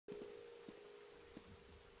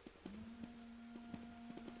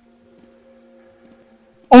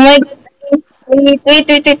Oh my god. Wait.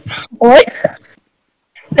 Oh,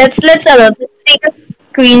 let's take a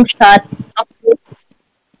screenshot of this.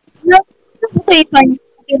 No, okay, fine.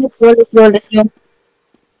 Okay, let's go.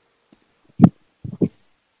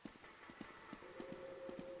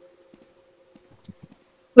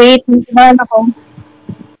 Wait, nakabahan ako.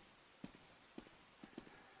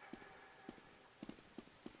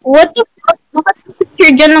 What the fuck? Bakit may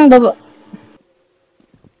picture dyan ng baba?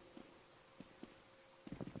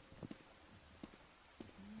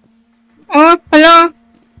 Ah, hala.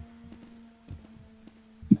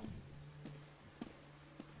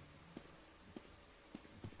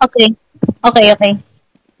 Okay. Okay.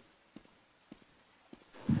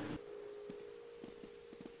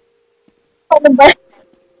 Ano ba?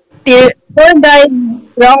 Tour guide.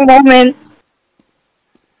 Wrong moment.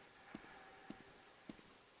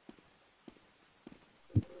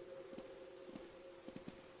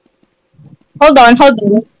 Hold on. Hold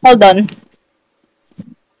on.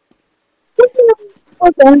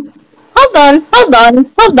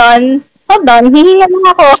 Hold on. Hihinga lang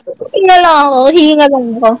ako.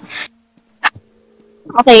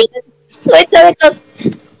 Okay. Wait lang.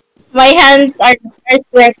 My hands are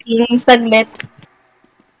sweating. Saglit.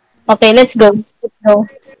 Okay, let's go.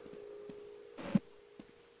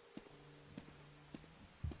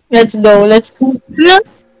 Let's go. Let's go.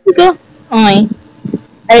 Okay.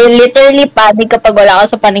 I literally panic kapag wala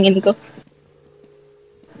ka sa paningin ko.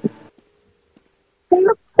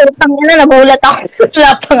 Putang ina, nagulat ako.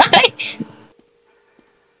 Wala pa nga eh.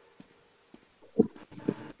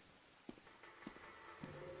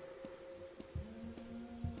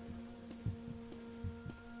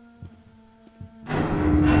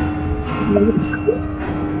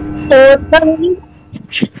 Putang ina.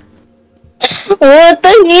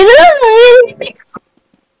 Putang ina.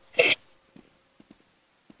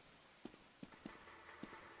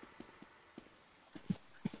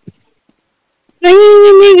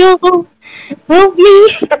 Nanginginig ako. Help me.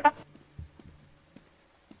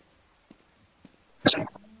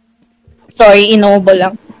 Sorry, inuubo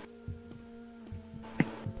lang.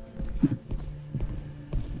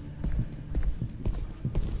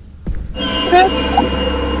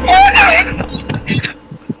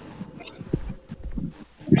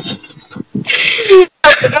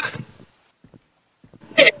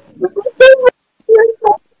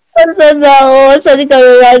 Saan na ako? Saan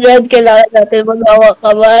kami run? Kailangan natin mag-awak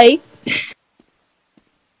kamay.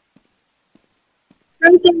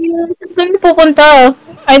 Saan kami pupunta?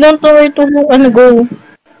 I don't know where to go.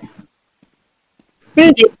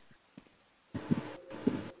 Hindi.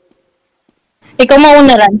 Ikaw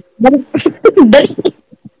mauna ran. Dali. Dali.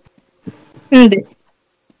 Hindi.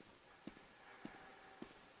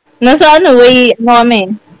 Nasa ano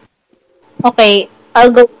kami. Okay,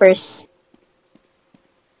 I'll go first.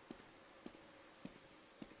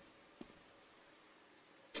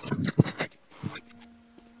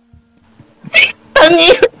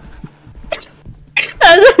 Tangi.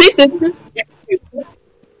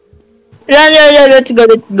 Run. Let's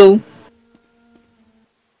go.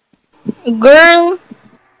 Girl,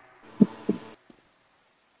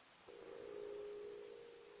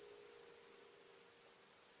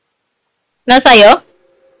 nasayo?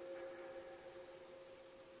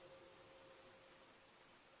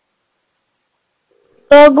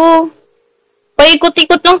 Gago.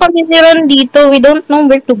 Paikot-ikot lang kami ni Ron dito. We don't know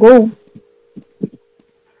where to go.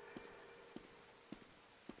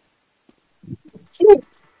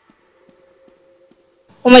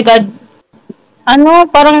 Oh my god. Ano,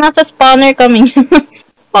 parang nasa spawner kami.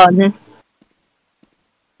 Spawner.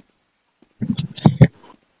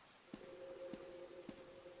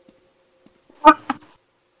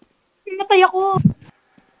 Pinatay ako.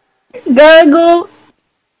 Gago.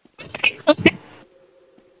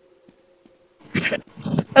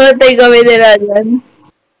 Namatay kami ni Ryan.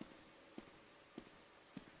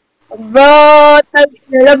 Bro,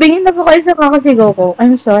 labingin na po kayo sa kakasigaw ko.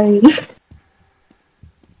 I'm sorry.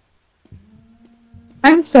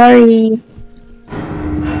 I'm sorry.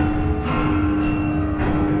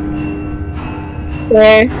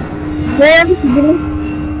 Where? Where are we?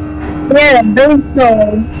 Where are doing so?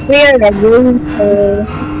 Where are doing so?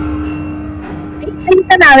 Ay,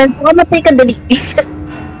 ka namin. Baka matay ka dali.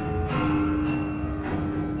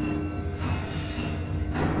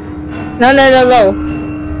 No.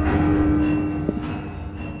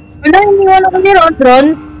 Wala, iniwan ako ni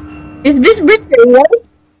Rodron. Is this betrayal?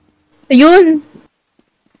 Ayun.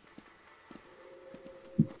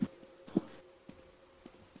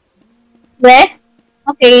 Weh?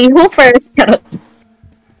 Okay, who first? Charot.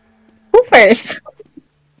 Who first?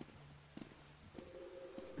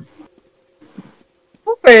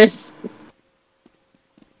 Who first?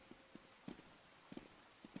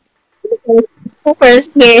 Who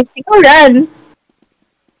first? Okay, ikaw run.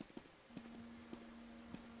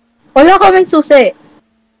 Wala kaming susi.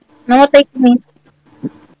 Namatay kami.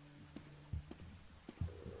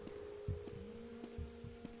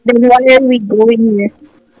 Then why are we going here?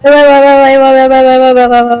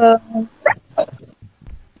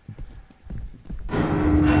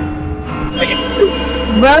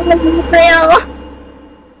 Bro, nagmumutay ako.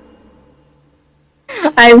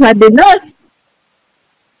 I'm had enough.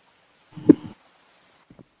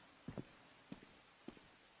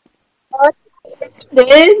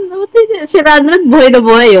 Then, si Ronald buhay na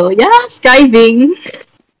buhay, oh. Yeah, striving.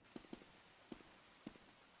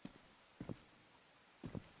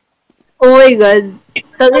 Oh my God.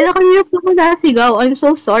 Tangina kanina pa ako nasigaw. I'm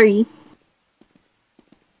so sorry.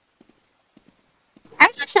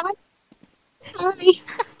 I'm so sorry. Sorry.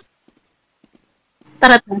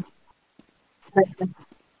 Tara, tara. Tara.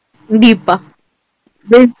 Hindi pa.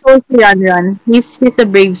 Brave soul si Ran. He's a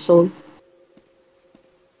brave soul.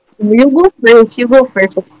 You go first. You go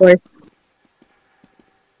first, of course.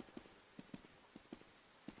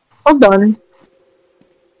 Hold on.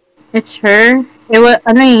 It's her.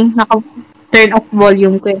 Ano eh, naka-turn off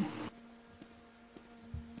volume ko eh.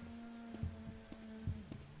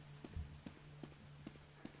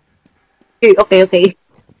 Okay, okay.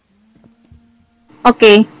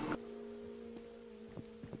 Okay.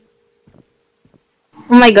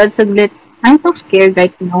 Oh my God, saglit. I'm so scared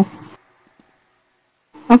right now.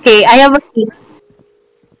 Okay, I have a key.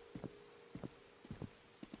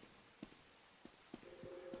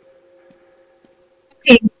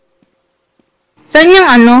 Okay. Saan yung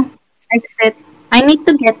ano? Exit. I need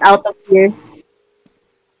to get out of here.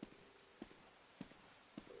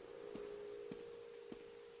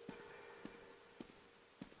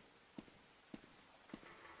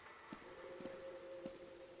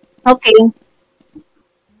 Okay.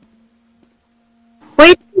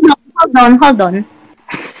 Wait, no, hold on, hold on.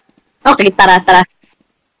 Okay, tara, tara.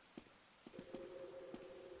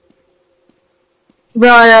 Bro,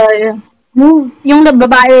 yung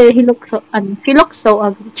babae, he looks so ugly.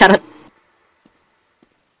 Charot.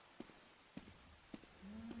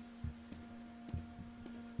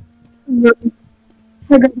 Bro,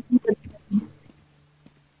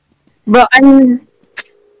 bro,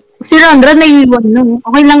 si Randra naiiwan no.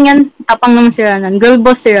 Okay lang yan. Tapang naman si Ranan. Girl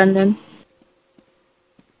boss si Ranan.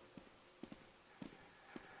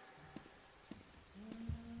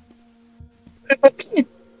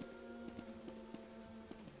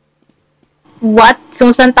 What?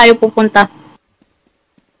 So, saan tayo pupunta?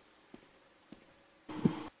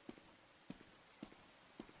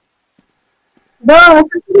 Bro,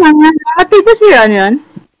 kasi naman. Namatay ba si Ranan?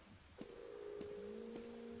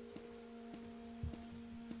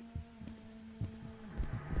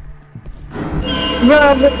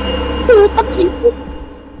 Bro, putak ito.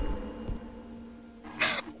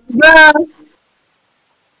 Bro,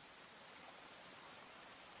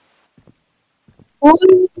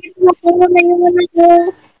 uy, nakuha na yung ano ko.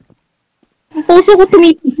 Ang puso ko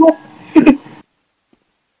tumitibok.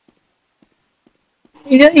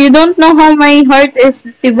 You don't know how my heart is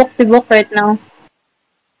tibok-tibok right now.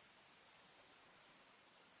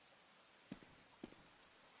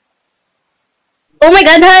 Oh my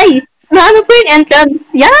God, hi! Naano po yung entrance?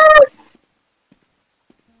 Yes!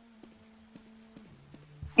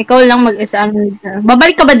 Ikaw lang mag-isa.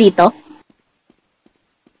 Babalik ka ba dito?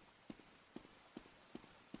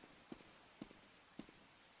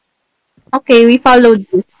 Okay, we followed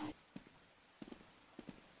you.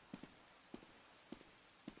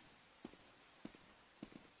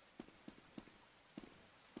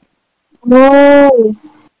 No!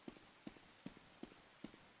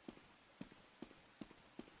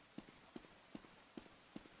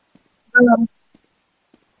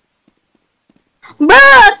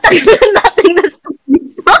 But, tagal natin na stop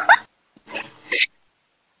dito.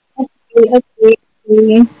 Okay, okay,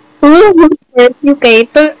 okay. Who first? Okay,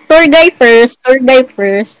 tour guy first. Tour guy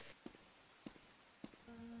first.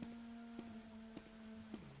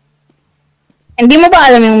 Hindi mo ba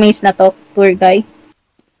alam yung maze na to, tour guy?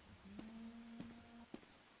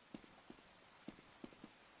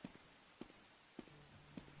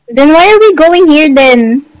 Then why are we going here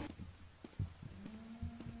then?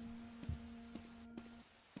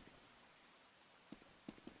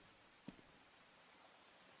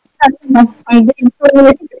 Ano? Ang likod,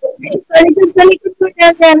 sa likod ko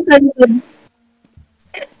na yan, sa likod.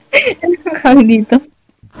 Ano kang dito?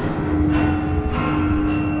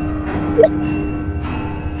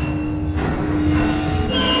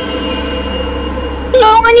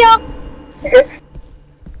 Tulungan niyo ako!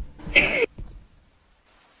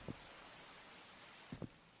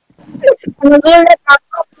 Nagulat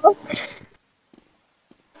ako.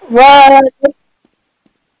 What?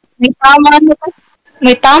 May tama na,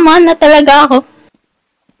 may tama na talaga ako.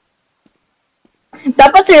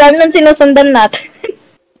 Dapat si Ron nang sinusundan natin.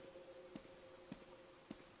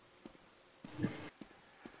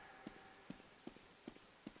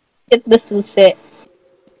 Get the susi.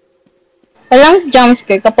 Walang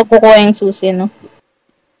jumpscare kapag kukuha yung susi, no?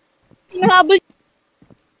 Hinahabol.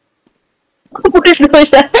 Push mo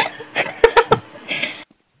siya.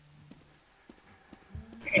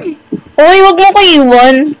 Uy, wag mo ko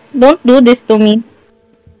iwan. Don't do this to me.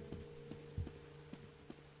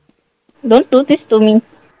 Don't do this to me.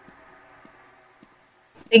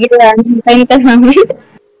 Sige lang, hintayin ka namin.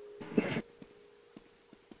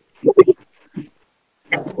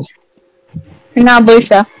 Hinabol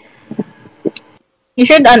siya. You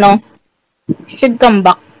should, you should come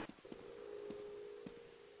back.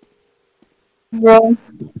 Bro.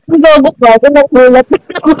 Ang gago ba? Nagulat.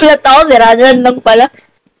 Nagulat ako. Si Rajan lang pala.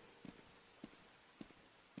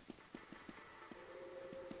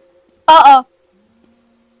 Oo.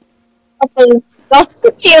 Okay.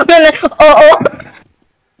 Yung na, oo.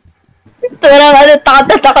 Tura ka na,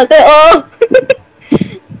 takot. Oo.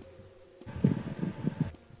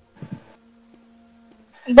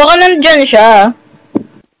 Baka nandyan siya.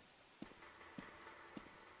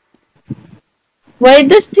 Why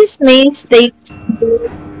does this maze take...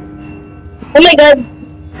 Oh my god.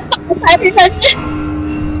 Sorry, Rajan.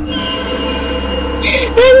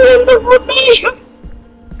 Rajan, po tayo.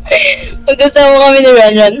 Magkasama kami ni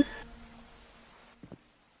Rajan.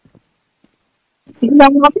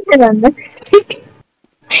 Magkasama kami ni Rajan.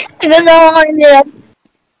 Magkasama kami ni Rajan.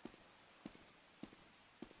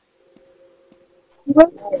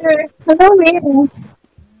 Hello, where?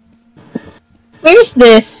 Where is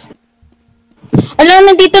this? Alam,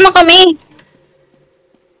 nandito na kami.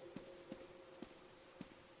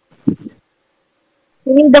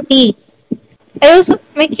 We need the key. Ay,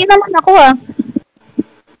 may key naman ako ah.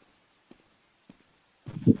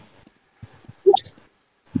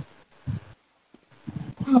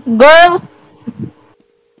 Girl,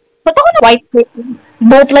 ba't ako na white lady?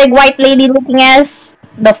 Both like white lady looking ass.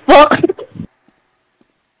 The fuck?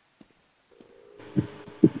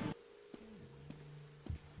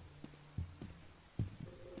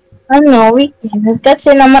 Ano, we can't.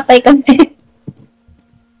 Kasi namatay kami.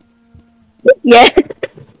 Yeah.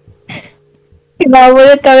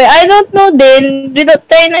 Kinabulit kami. I don't know din.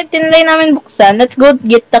 Tinry namin buksan. Let's go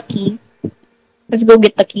get the key. Let's go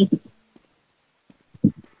get the key.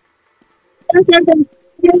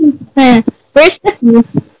 Where's the key?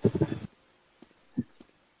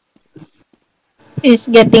 Is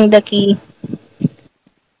getting the key.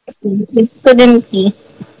 Couldn't key.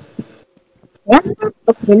 Yeah?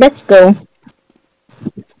 Okay, let's go.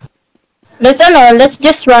 Let's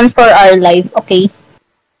just run for our life, okay?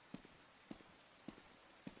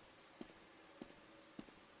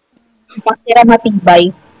 Matira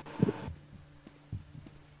matibay.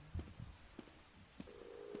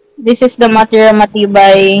 This is the matira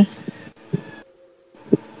matibay.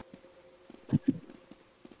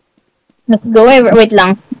 Let's go. Wait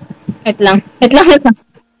lang. Wait lang.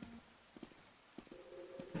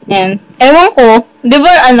 Ayan. Ewan ko. Di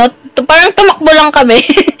ba, parang tumakbo lang kami.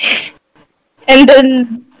 And then,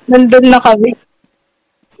 nandun na kami.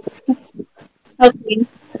 Okay.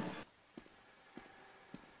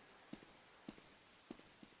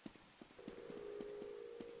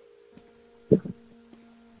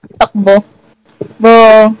 Takbo.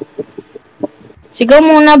 Bro. Sigaw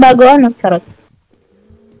muna bago charot.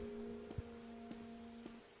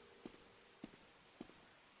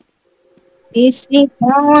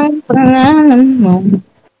 Isigaw ang pangalan mo.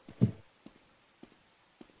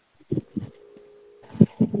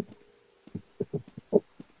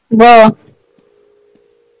 Bro.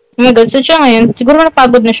 Oh my god, saan siya ngayon? Siguro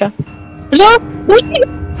napagod na siya. Hello?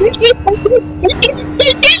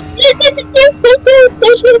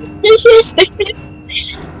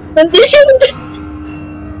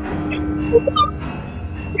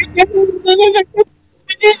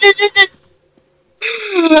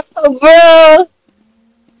 Bro.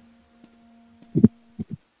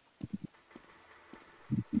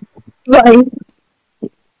 Bye.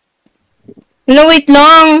 No, wait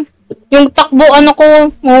lang. Yung takbo, ko,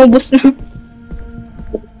 maubos na.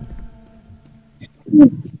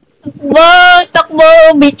 Wow, takbo,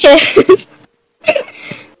 bitches.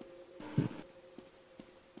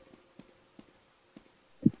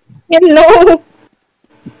 Hello.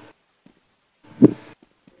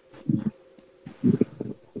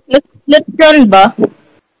 Let's run ba?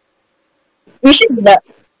 We should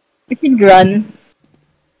run.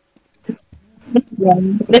 Let's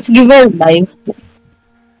run. Let's give her life.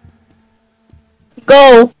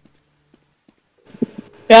 Go!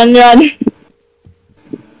 Run, run,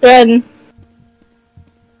 run.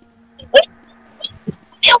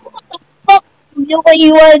 Yo, what the fuck? Yo,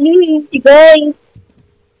 iwan. You guys.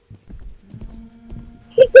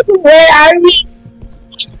 Where are we?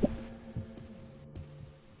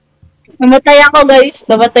 Namatay ako, guys.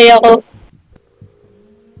 Namatay ako.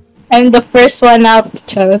 I'm the first one out,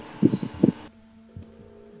 Charot.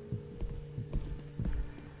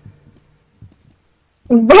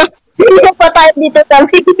 Bro, sino pa tayo dito sa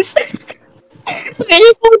base? Kaya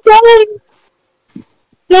so dumb.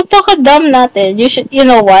 Napaka-dumb natin. You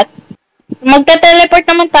know what? Magta-teleport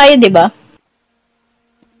naman tayo, di ba?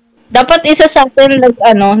 Dapat isa sa atin, like,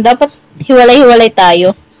 dapat hiwalay-hiwalay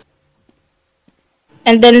tayo.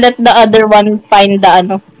 And then let the other one find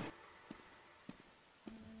the,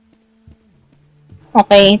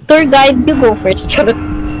 Okay, tour guide, you go first. Charot.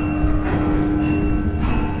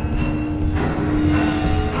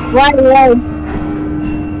 Why?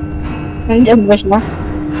 Nandiyan ba siya?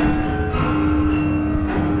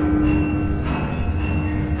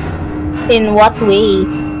 In what way?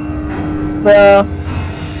 Bro.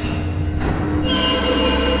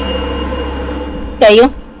 Kayo?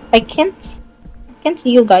 I can't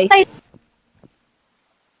see you guys. Ay.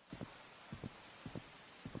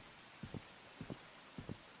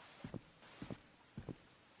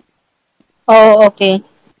 Oh, okay.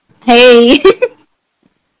 Hey!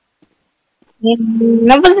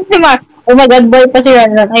 Napansin si Mark. Oh my god, boy pa si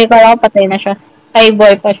Ronron. Ay, kala ko patay na siya. Ay,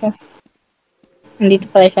 boy pa siya. Nandito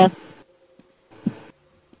pala siya.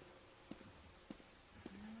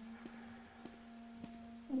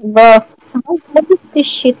 Bro, how does this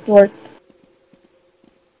shit work?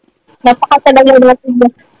 Napakatagal na natin.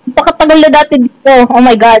 Napakatagal na dati dito. Oh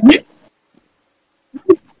my god.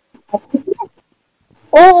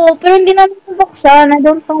 Oo, pero hindi namin nabuksan. I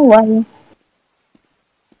don't know why.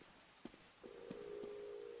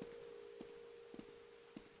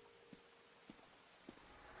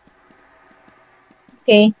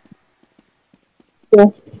 Okay.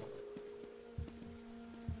 So,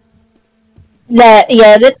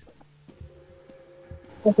 yeah, that's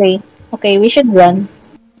okay. Okay, we should run.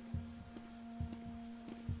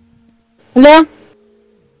 Hello?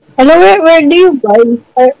 Hello, where do you guys?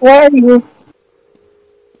 Where are you?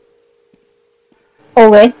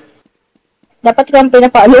 Oh, eh. Dapat ko ang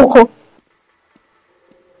pinapalo ko.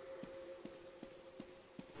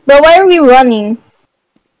 But why are we running?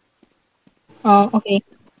 Oh, okay.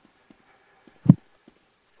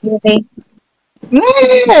 Okay.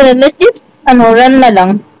 Let's just, run na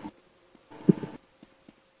lang.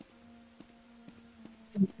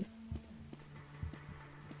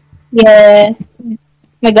 Yeah.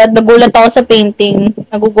 My God, nagulat ako sa painting.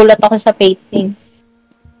 Nagugulat ako sa painting.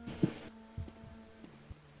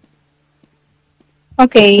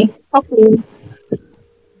 Okay. Okay.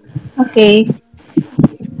 Okay.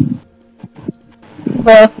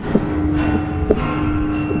 Bro.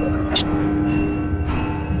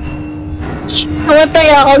 Namatay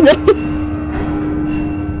ako.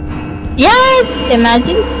 Yes!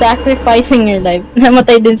 Imagine sacrificing your life.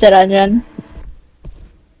 Namatay din sa Ranran.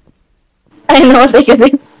 Ay, namatay ka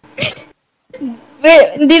din. Wait,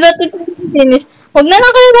 hindi natin finish. Huwag na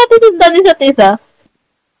lang kayo natin sundan isa't isa.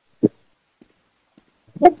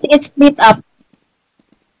 Let's split up.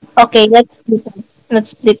 Okay, let's split up.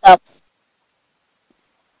 Let's split up.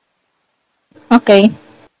 Okay.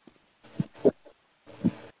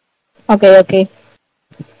 Okay.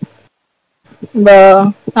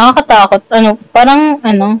 Bro, nakakatakot. Parang,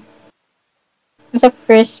 sa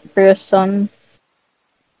first person.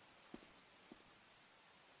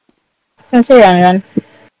 Saan si Ranran?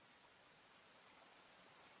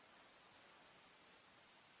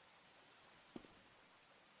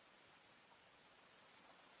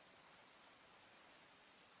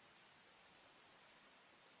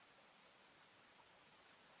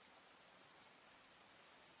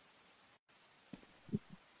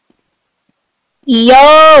 Yo!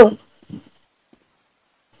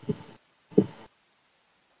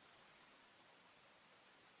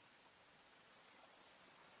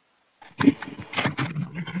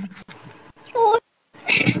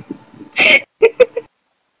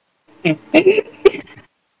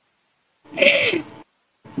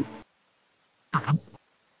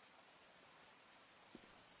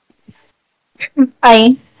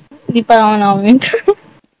 Ay, hindi pa ako na-comment.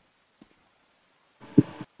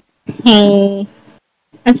 Hey,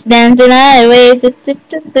 let's dance the night away. Let's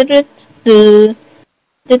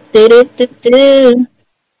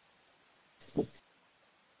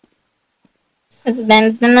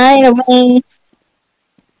dance the night away.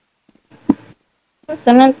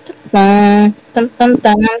 Tan, tan, tan, tan,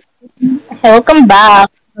 tan. Welcome back.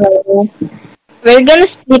 So, we're gonna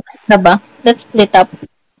split up na ba? Let's split up.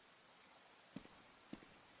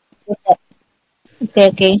 Okay,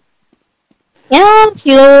 okay. Yeah,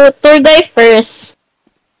 you tour guy first.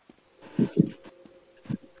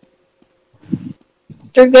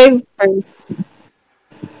 Tour guy first.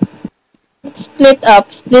 Let's split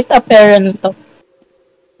up parent to.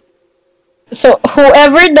 So,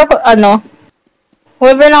 whoever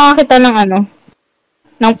nakakita ng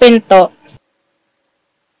ng pinto,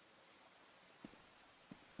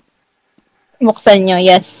 buksan nyo.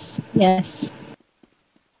 Yes. Yes.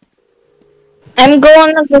 I'm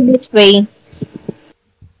going to go this way.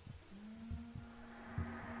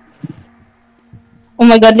 Oh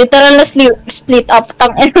my god, literal na split up.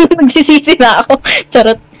 Tang magsisisi na ako.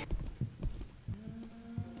 Charot.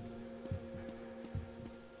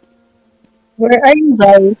 Where are you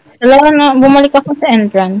guys? Wala na, bumalik ako sa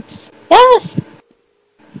entrance. Yes!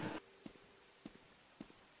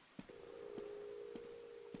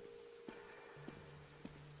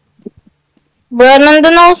 Bro,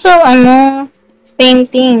 nandun ako sa,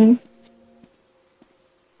 painting.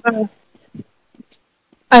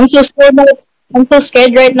 I'm so scared. I'm so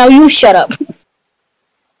scared right now. You shut up.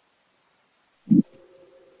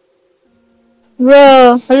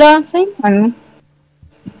 Bro, hala, sa'yo,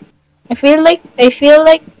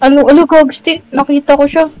 Gogsti, nakita ko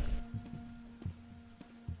siya.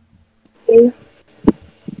 Okay.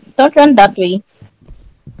 Don't run that way.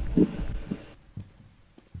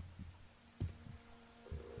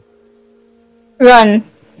 Run.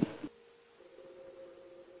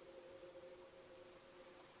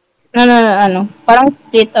 Parang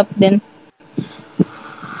split up din.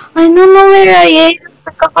 I don't know where I am.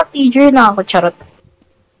 Nagkaka-seizure na ako, charot.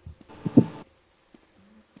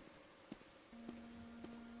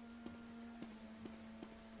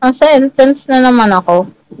 Nasa entrance na naman ako.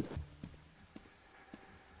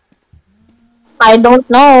 I don't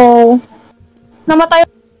know. Namatay.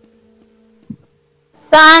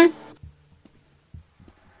 Saan?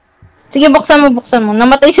 Sige, buksan mo.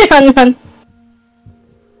 Namatay si Ranman.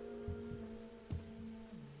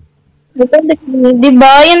 Depende. Di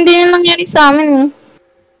ba? Yan din yung nangyari sa amin, eh.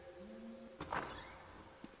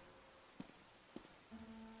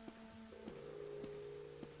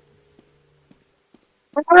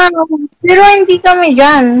 Pero hindi kami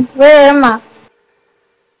dyan. Where am I?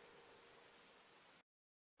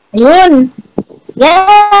 Ayun!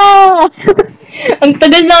 Yeah! Ang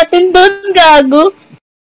tagal natin doon, gago.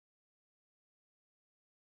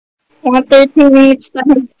 Mga 30 minutes na.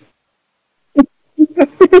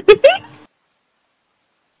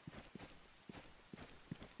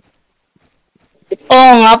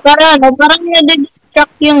 Oo nga, parang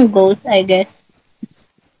nade-distract yung ghost, I guess.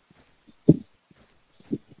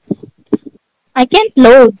 I can't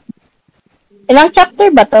load. Ilang chapter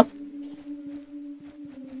ba to?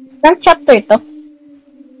 Ilang chapter to?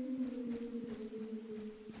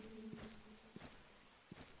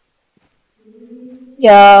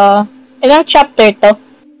 Yeah. Ilang chapter to?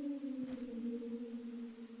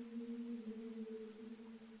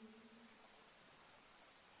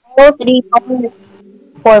 Oh, 3 parts.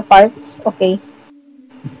 4 parts? Okay.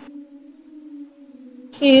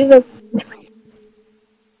 Jesus.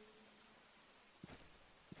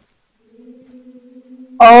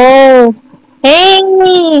 Oh. Hey!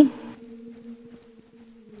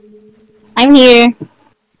 I'm here.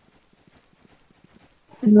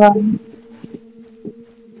 Run.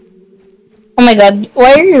 Oh my god,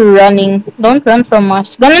 why are you running? Don't run from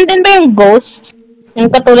us. Ganun din ba yung ghost?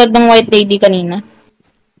 Yung katulad ng white lady kanina?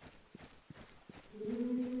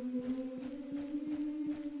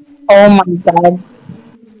 Oh my god.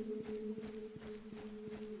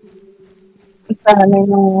 Sana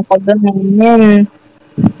yung ako doon yun.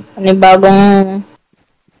 Panibagong...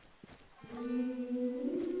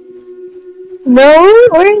 Bro,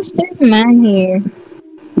 where is that man here?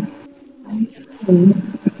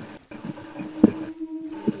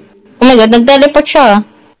 Oh my god, nag-teleport siya.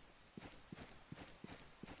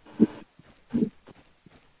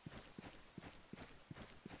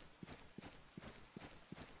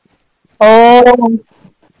 Oh,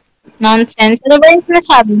 nonsense. Ano ba yung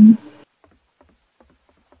sinasabi mo?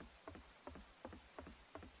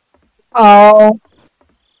 Oh,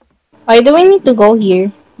 why do we need to go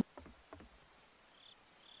here?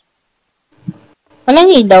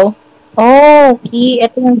 Walang ilaw. Oh, key.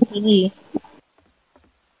 Ito yung key.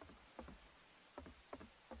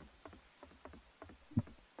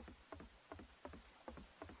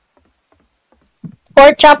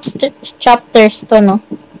 4 chapters to, no?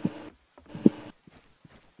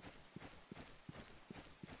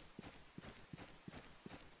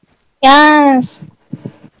 Yes.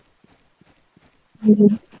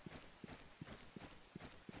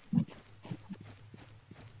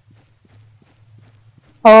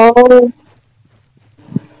 Oh,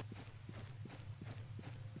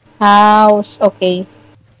 house. Okay.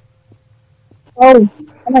 Oh,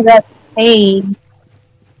 oh my God. Hey,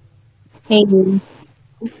 hey.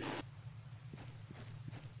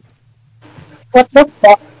 What the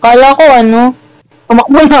fuck? Kala ko ano,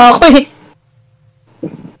 tumakbo na ako eh.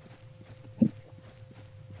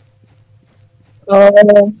 Oh,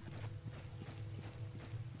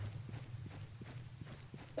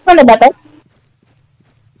 gusto mo na ba to?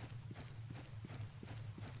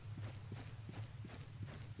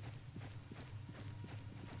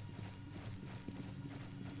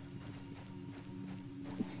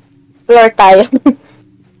 Floor tayo.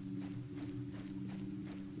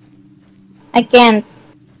 I can't.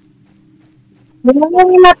 Why are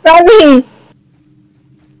we not running?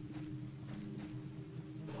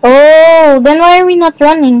 Oh, then why are we not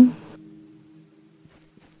running?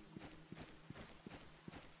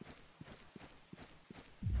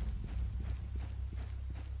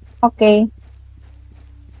 Okay.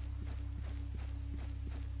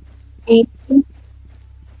 Eight.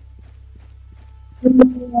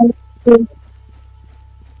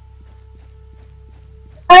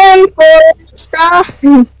 And for extra.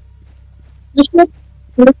 You shoot.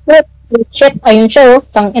 You shoot. You shit. Ayun siya oh.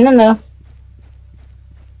 Tang ina na.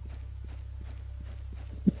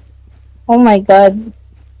 Oh my god.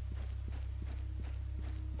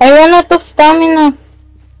 I ran out of stamina.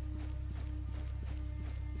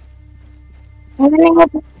 I ran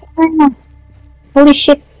out of stamina. Holy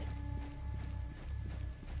shit.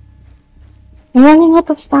 I'm running out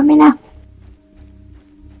of stamina.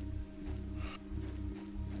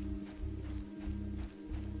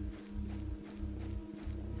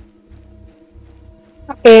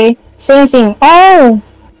 Okay. Sing sing. Oh!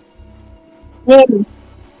 Yay.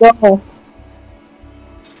 Go.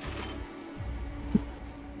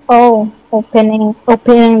 Oh.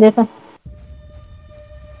 Opening this one.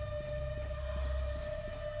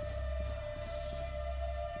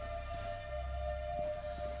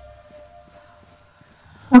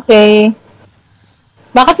 Okay.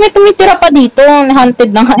 Bakit may tumitira pa dito?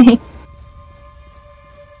 Haunted na nga eh.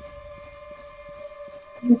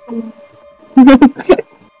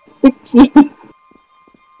 It's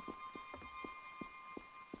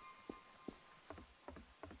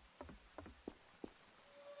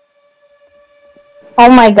Oh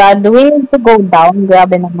my god, do we need to go down?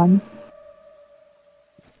 Grabe naman.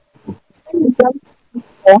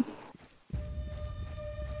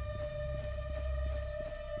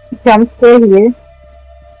 Jump scare here.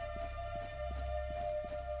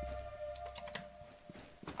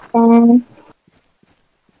 Um,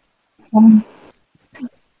 um,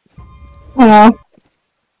 ano?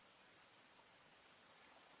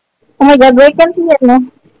 Oh my god, where can we ano?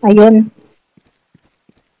 Ayun.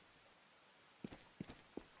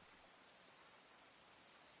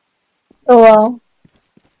 Oh wow.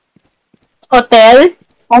 Hotel?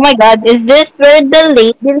 Oh my god, is this where the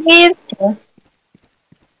lady lives?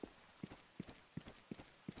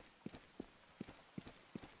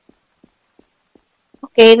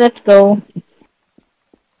 Okay, let's go.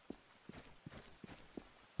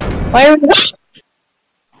 Why are we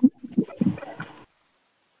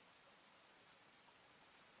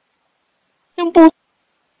Yung puso.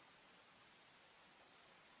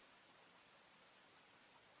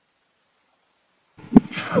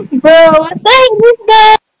 Bro, what the heck is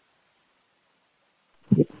that?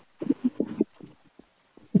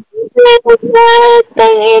 What is that?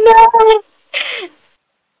 Tangina.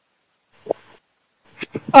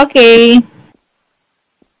 Okay.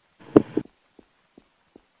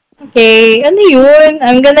 Okay, ano yun?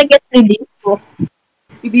 I'm gonna get Ribisco.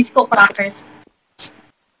 Ribisco crackers.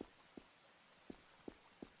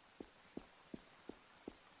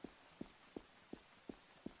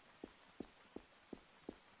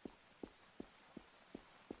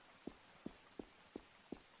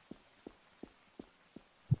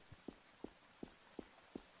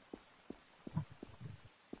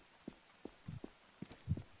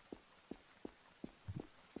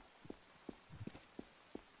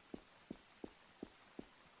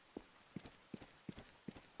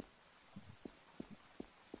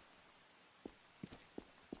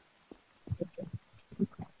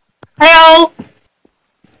 Hello!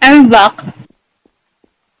 I'm back.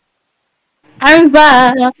 I'm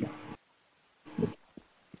back.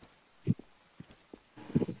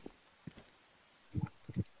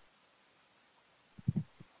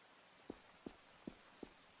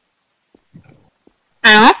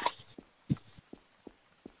 Ano?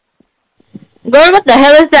 Girl, what the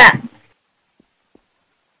hell is that?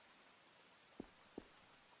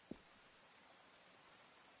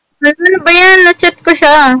 Ano ba yan? Na-chat ko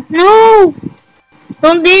siya. No!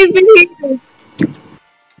 Don't leave me here.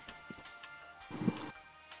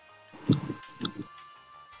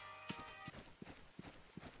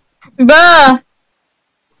 Ba!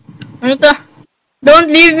 Ano to? Don't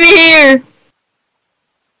leave me here!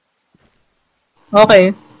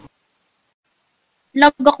 Okay.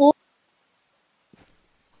 Lag ako.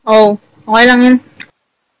 Oh, okay lang yun.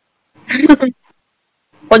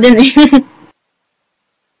 Ako din eh.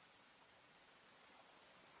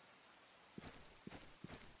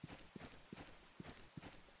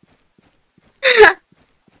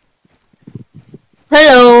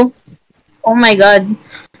 Hello. Oh my god.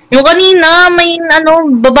 Yung kanina, may ano,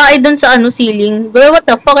 babae dun sa ano, ceiling. Girl, what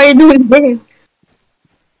the fuck are you doing there?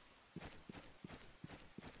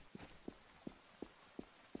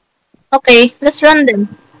 Okay, let's run then.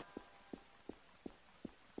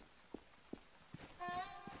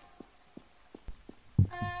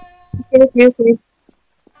 Okay, okay, okay.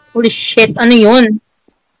 Holy shit, ano yun?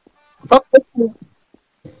 Fuck this.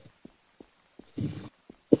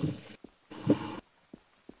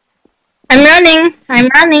 I'm running. I'm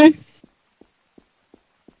running.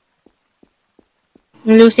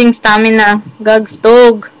 I'm losing stamina.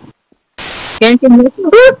 Gagstog. Yan si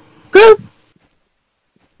Girl,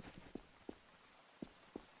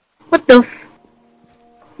 what the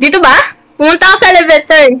Dito ba? Pumunta ako sa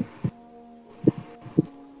elevator.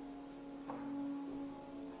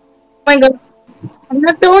 Oh my god. I'm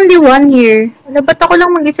not the only one here. Ano, ba't ako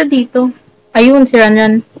lang mag-isa dito? Ayun, si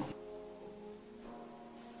Ranran.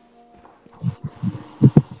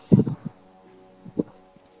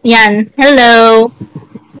 Yan. Hello.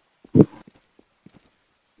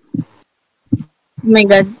 Oh my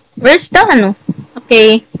god. Where's the ano?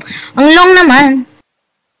 Okay. Ang long naman.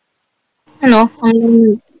 Ano? Ang long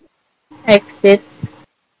exit.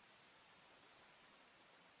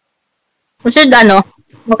 We should ano?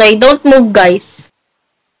 Okay, don't move guys.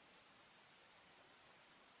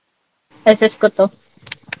 SS ko to.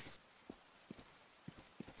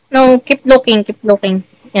 No, keep looking, keep looking.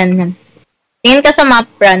 Yan, yan. Tingin ka sa map,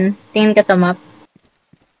 Ran. Tingin ka sa map.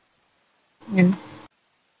 Yan.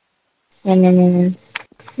 Yan, yan, yan, yan.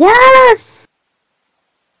 Yes!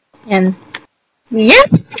 Yan. Yan!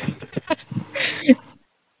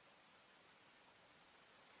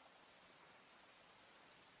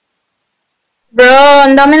 Bro,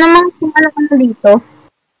 ang dami namang ano ka na dito.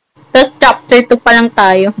 Tapos chapter 2 pa lang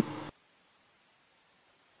tayo.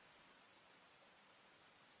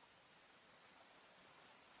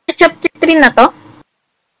 Chapter 3 na to?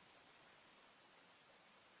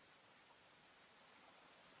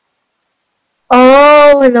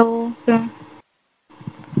 Oh, hello. Okay.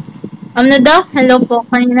 Ano daw? Hello po.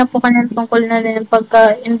 Kanina po kanina tungkol na rin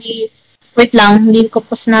pagka hindi... Wait lang, hindi ko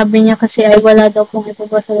po sinabi niya kasi ay wala daw pong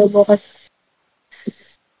ipapasa bukas.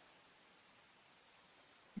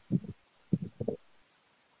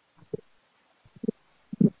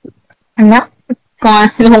 Anak? Kung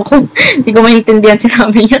ano ko, hindi ko maintindihan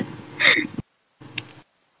sinabi niya.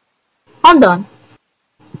 Hold on.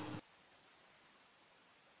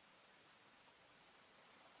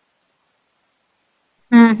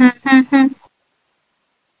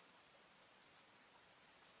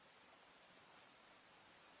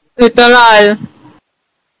 Literal.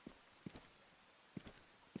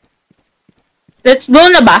 Let's go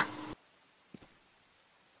na ba?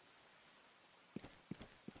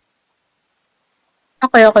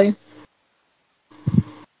 Okay, okay.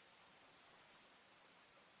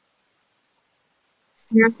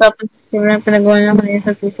 Tapos, yung pinagawa lang kayo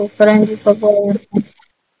sa tutok para hindi pa po.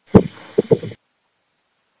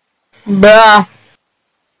 Bruh.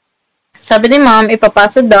 Sabi ni ma'am,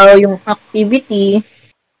 ipapasa daw yung activity.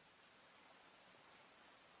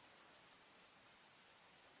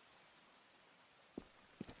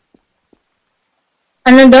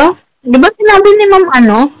 Ano daw? Di ba sinabi ni ma'am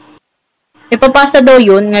ano? Ipapasa daw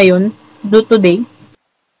yun ngayon. Do today.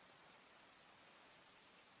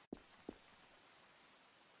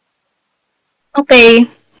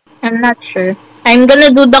 Okay. I'm not sure. I'm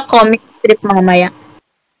gonna do the comic strip mamaya.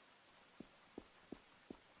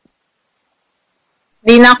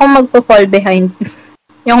 Di na ako magpo-fall behind.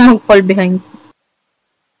 Yung mag-fall behind.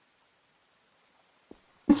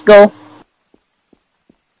 Let's go.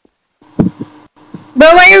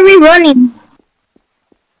 But why are we running?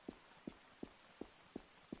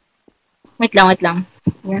 Wait lang, wait lang.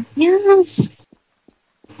 Yeah. Yes.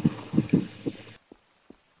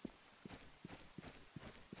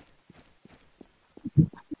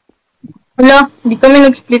 Hala, di kami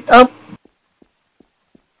nag-split up.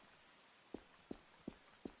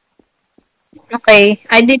 Okay.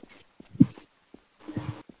 I did,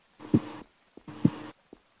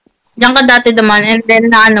 diyan ka dati duman and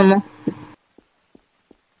then na ano mo.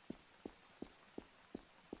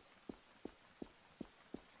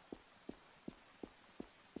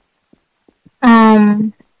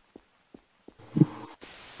 Um,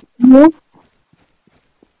 ano?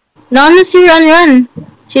 Na ano si Run Run?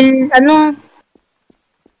 Chill, ano,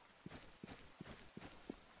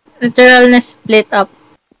 literal na split up.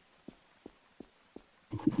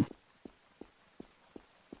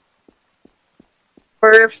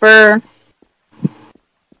 For,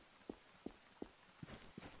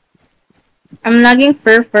 I'm lagging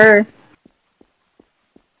for.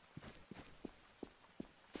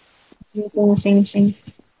 Same.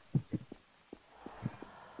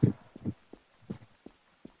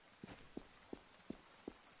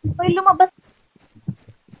 Uy, lumabas.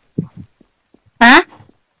 Ha?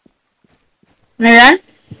 Na Run?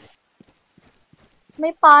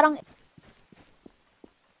 May parang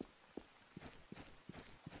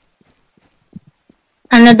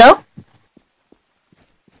Ano daw?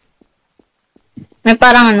 May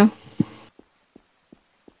parang ano?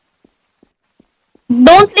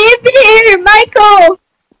 Don't leave me here, Michael!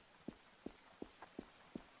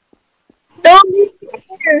 Don't leave me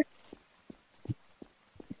here!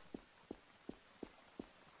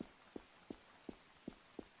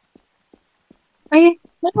 Ay,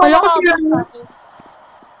 may wala ko si humahabol Run sa Run. akin.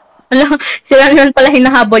 Wala, si Run Run pala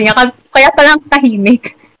hinahabol niya. Kaya palang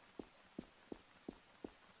tahimik.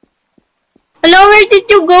 Hello, where did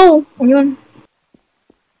you go? Ayun.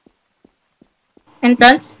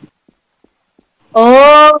 Entrance?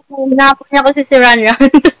 Oh, hinahabol niya kasi si Run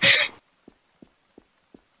Run.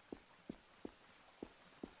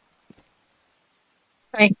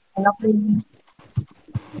 Ay, wala ko yun.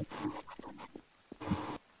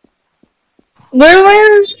 Girl,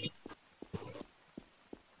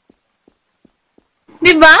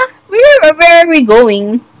 diba? Where are we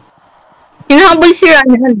going? Hinahabol si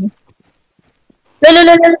Run Run.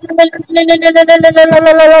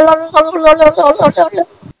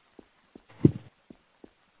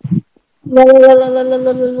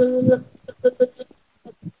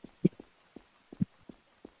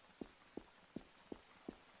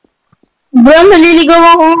 Bro, naliligaw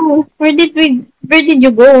ako. Where did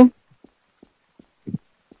you go?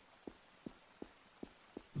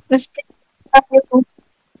 Nas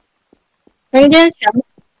nandiyan siya.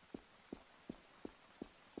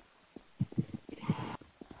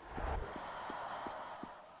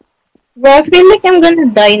 Bro, I feel like I'm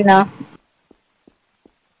gonna die na.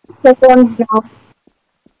 Seconds now.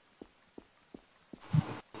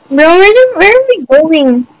 Bro, where are we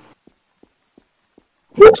going?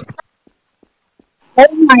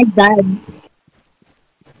 Oh my god.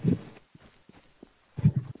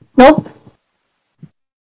 Nope.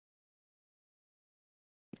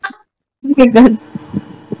 Oh my god.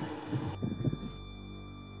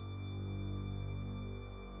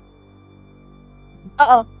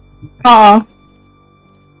 Oo. Oo.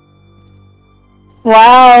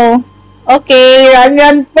 Wow. Okay,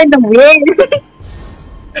 run for the win.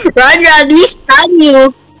 Run, we stand you.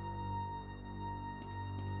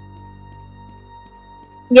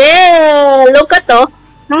 Yeah, look at to.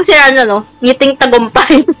 Nung si ano no, ngiting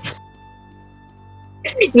tagumpay.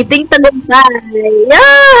 Ngiting tagumpay.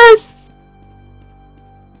 Yes!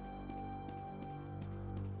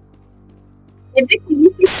 Ito,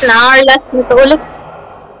 this is na our last nito. Look,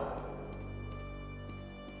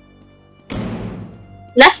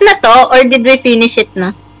 last na to or did we finish it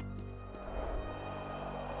na?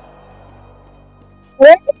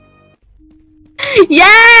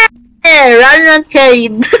 Yeah! Run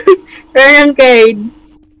carried. Run carried.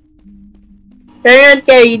 Run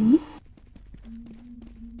carried.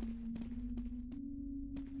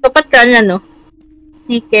 Dapat run ano?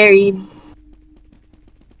 She carried.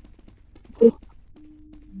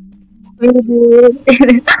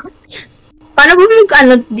 Paano ba mag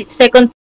ano, second